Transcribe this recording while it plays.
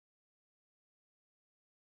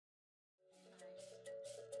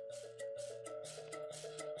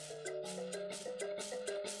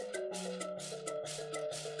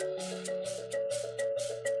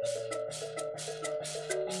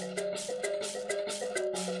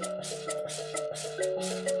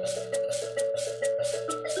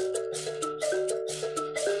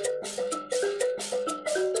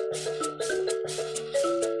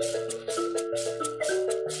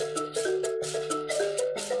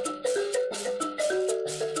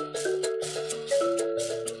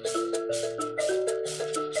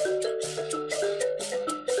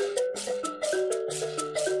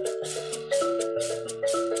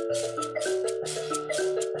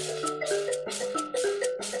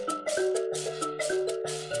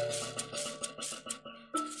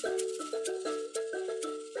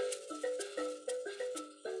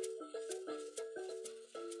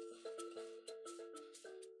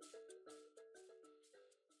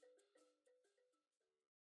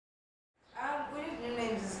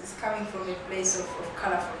coming from a place of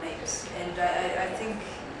colorful names, and I think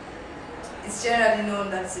it's generally known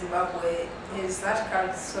that Zimbabwe is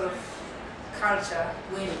that sort of culture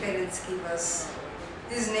where parents give us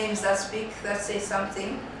these names that speak, that say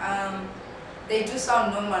something. They do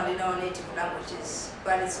sound normal in our native languages,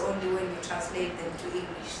 but it's only when you translate them to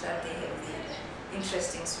English that they have the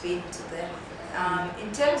interesting spin to them.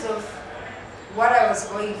 In terms of what I was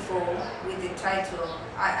going for with the title,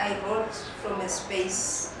 I wrote from a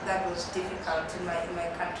space that was difficult in my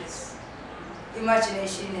country's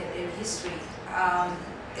imagination and history.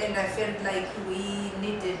 And I felt like we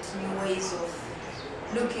needed new ways of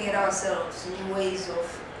looking at ourselves, new ways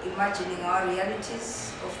of imagining our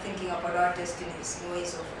realities, of thinking about our destinies, new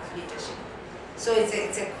ways of leadership. So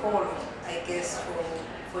it's a call, I guess,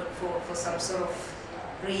 for some sort of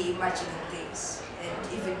reimagining things.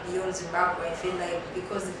 And even beyond Zimbabwe, I feel like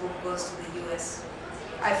because the book goes to the US,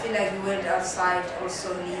 I feel like the world outside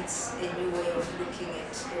also needs a new way of looking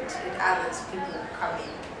at others, people who come in.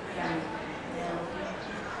 Yeah. Yeah.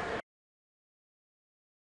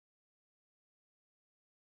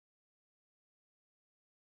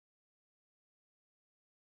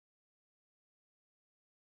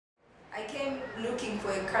 I came looking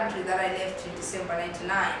for a country that I left in December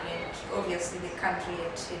 '99, and obviously the country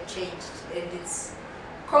had changed, and it's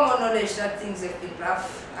common knowledge that things have been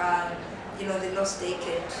rough. You know, the lost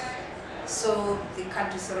decade, so the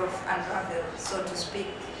country sort of unraveled, so to speak,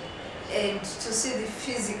 and to see the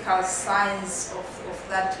physical signs of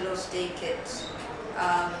that lost decade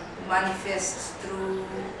manifest through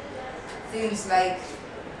things like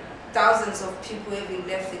thousands of people having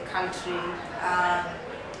left the country,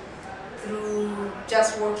 through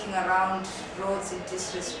just walking around roads in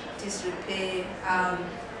disrepair,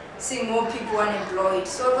 seeing more people unemployed.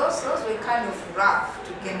 So those were kind of rough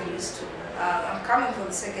to get used to. I'm coming for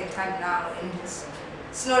the second time now, and it's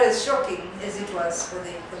not as shocking as it was for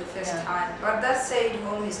the first time. But that said,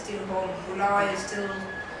 home is still home. Bulawayo still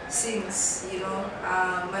sings, you know.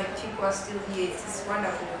 My people are still here. It's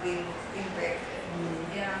wonderful being back.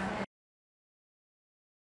 Yeah.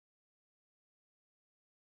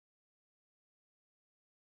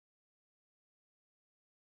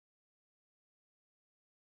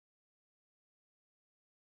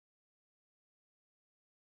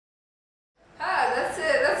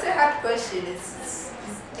 That's a hard question. It's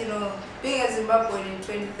you know, being a Zimbabwean in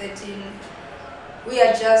 2013, we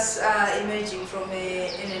are just emerging from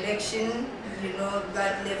an election, you know,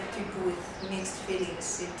 that left people with mixed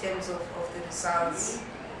feelings in terms of the results,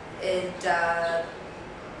 and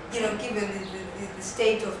you know, given the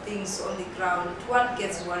state of things on the ground, one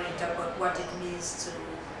gets worried about what it means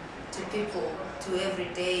to people, to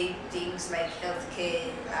everyday things like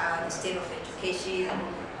healthcare, the state of education,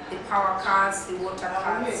 the power cuts, the water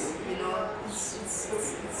cuts. You know,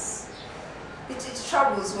 it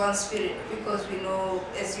troubles one's spirit, because we know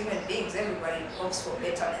as human beings everybody hopes for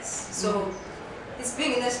betterness. So it's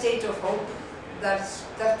being in a state of hope that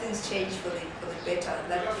things change for the better,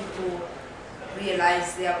 that people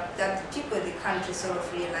realize that the people in the country sort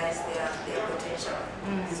of realize their potential.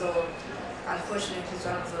 So unfortunately, it's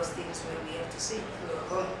one of those things where we have to see where we're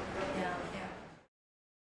going. Yeah.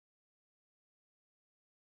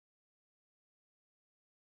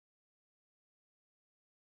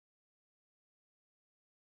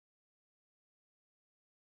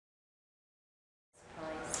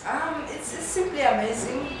 It's simply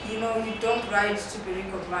amazing. You know, you don't write to be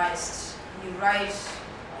recognized. You write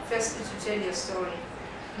firstly to tell your story.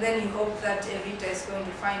 Then you hope that a reader is going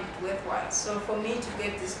to find it worthwhile. So for me to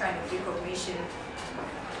get this kind of recognition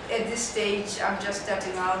at this stage, I'm just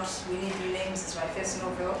starting out. We Need New Names is my first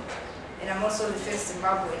novel, and I'm also the first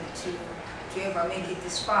Zimbabwean to ever make it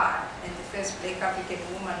this far, and the first Black African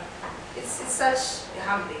woman. It's such a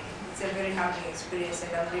humbling. It's a very humbling experience,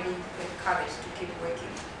 and I'm really encouraged to keep working.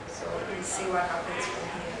 So we'll see what happens from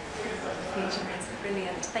here.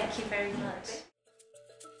 Brilliant. Thank you very much.